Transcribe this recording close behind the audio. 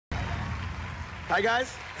Hi,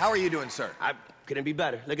 guys. How are you doing, sir? I couldn't be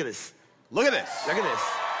better. Look at this. Look at this. Look at this.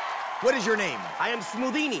 What is your name? I am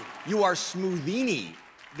Smoothini, You are Smoothini.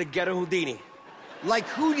 the ghetto Houdini. Like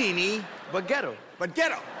Houdini, But ghetto. but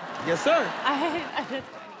ghetto. Yes, sir.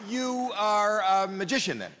 You are a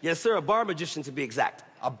magician, then? Yes, sir. A bar magician, to be exact.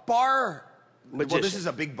 A bar? Well, this Magician. is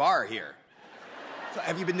a big bar here. So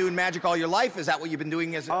have you been doing magic all your life? Is that what you've been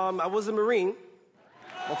doing as a... I was a Marine.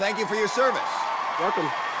 Well, thank you for your service. Welcome.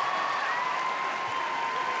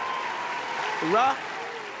 Hoorah.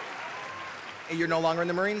 And you're no longer in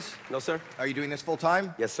the Marines? No, sir. Are you doing this full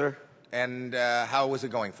time? Yes, sir. And how was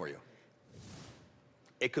it going for you?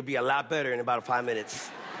 It could be a lot better in about 5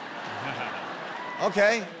 minutes.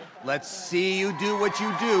 Okay, let's see you do what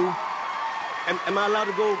you do. Am I allowed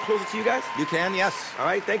to go closer to you guys? You can, yes. All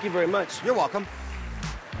right, thank you very much. You're welcome.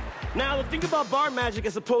 Now, the thing about bar magic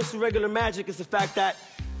as opposed to regular magic is the fact that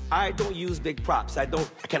I don't use big props. I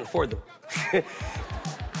can't afford them.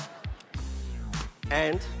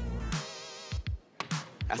 And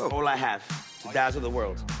that's all I have to dazzle the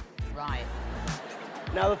world. Right.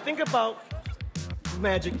 Now, the thing about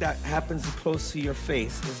magic that happens close to your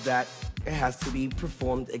face is that it has to be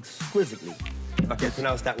performed exquisitely. If I can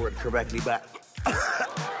pronounce that word correctly, but...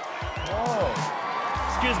 Oh.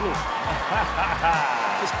 Excuse me.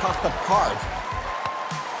 Just coughed up cards.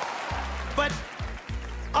 But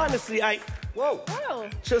honestly, I Whoa.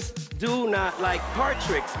 just do not like card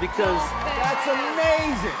tricks because... That's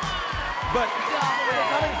amazing. But Where are you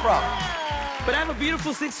coming from? I have a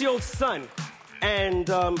beautiful 6-year-old son, and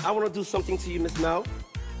I want to do something to you, Miss Mel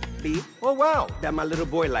B, Oh, wow. that my little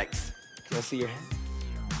boy likes. Can I see your hand?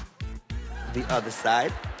 The other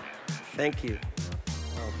side. Thank you.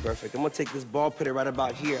 Oh, perfect. I'm gonna take this ball, put it right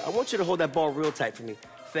about here. I want you to hold that ball real tight for me.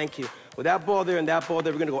 Thank you. With that ball there and that ball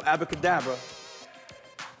there, we're gonna go abracadabra.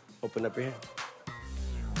 Open up your hand.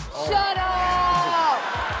 Shut up!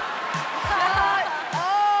 Shut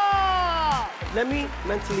up! Let me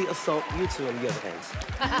mentally assault you two on the other hands.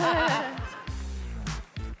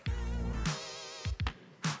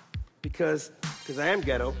 Because I am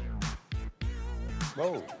ghetto.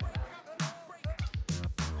 Whoa.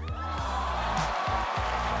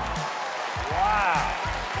 Wow.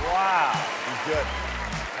 Wow. He's good.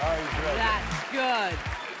 Oh, he's real. That's good.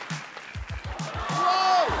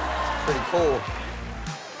 Whoa! Pretty cool.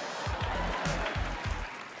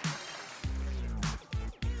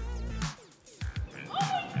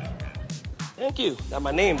 Thank you. Not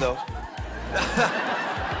my name, though.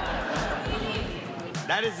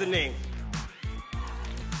 That is the name.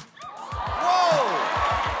 Whoa!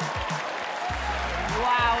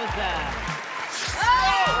 Wowza.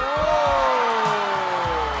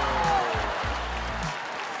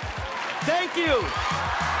 Thank you.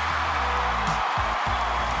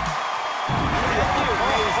 Thank you.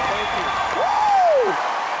 Thank you. Woo!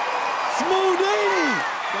 Smoothini!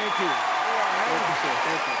 Thank you. Thank you, sir.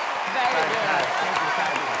 Thank you. Very good.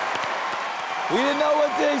 We didn't know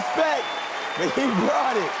what to expect, but he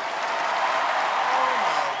brought it.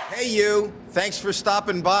 Hey, you. Thanks for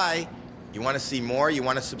stopping by. You want to see more? You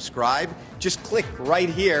want to subscribe? Just click right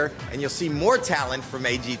here, and you'll see more talent from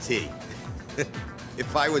AGT.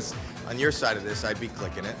 If I was on your side of this, I'd be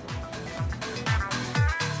clicking it.